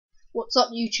What's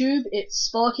up YouTube, it's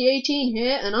Sparky18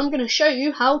 here, and I'm going to show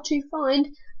you how to find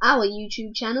our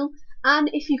YouTube channel and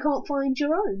if you can't find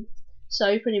your own.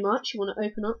 So pretty much you want to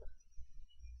open up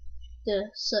the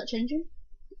search engine,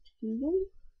 Google.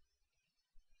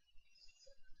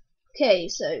 Okay,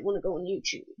 so you want to go on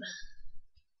YouTube.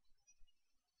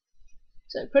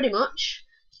 So pretty much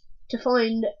to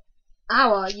find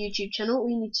our YouTube channel, all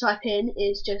you need to type in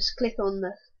is just click on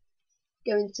the,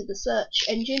 go into the search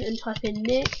engine and type in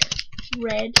Nick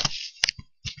Red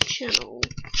Channel.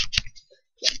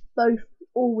 Get both,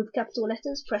 all with capital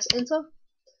letters, press enter,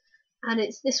 and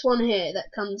it's this one here that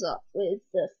comes up with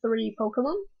the 3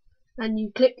 Pokemon, and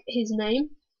you click his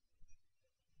name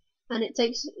and it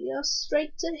takes you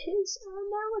straight to his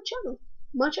our channel,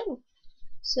 my channel.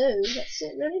 So that's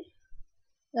it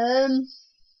really.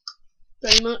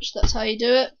 Pretty much that's how you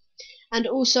do it. And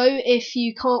also, if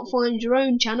you can't find your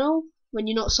own channel when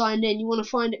you're not signed in, you want to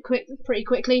find it pretty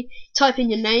quickly, type in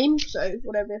your name, so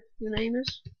whatever your name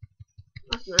is.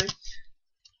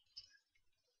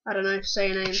 I don't know, say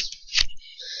your names.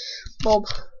 Bob.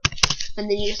 And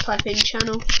then you just type in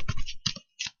channel.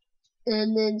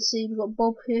 And then see, we've got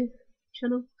Bob here,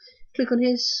 channel. Click on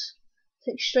his,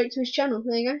 takes you straight to his channel,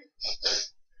 there you go.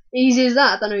 Easy as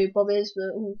that. I don't know who Bob is,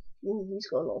 but ooh, he's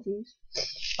got a lot of views.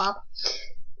 Bob.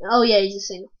 Oh yeah, he's a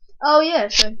singer. Oh yeah,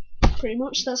 so pretty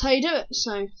much that's how you do it.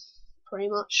 So pretty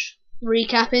much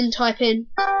recapping, type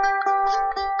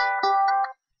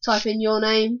in your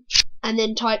name, and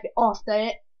then type after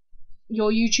it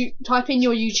your YouTube, type in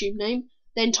your YouTube name,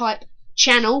 then type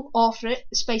channel after it,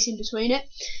 space in between it,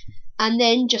 and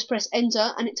then just press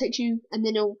enter, and it takes you, and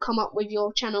then it'll come up with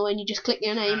your channel, and you just click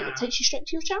your name and it takes you straight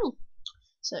to your channel.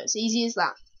 So it's easy as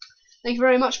that. Thank you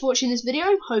very much for watching this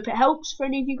video. Hope it helps for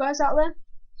any of you guys out there.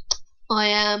 I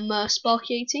am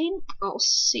Sparky18. I'll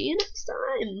see you next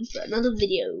time for another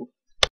video.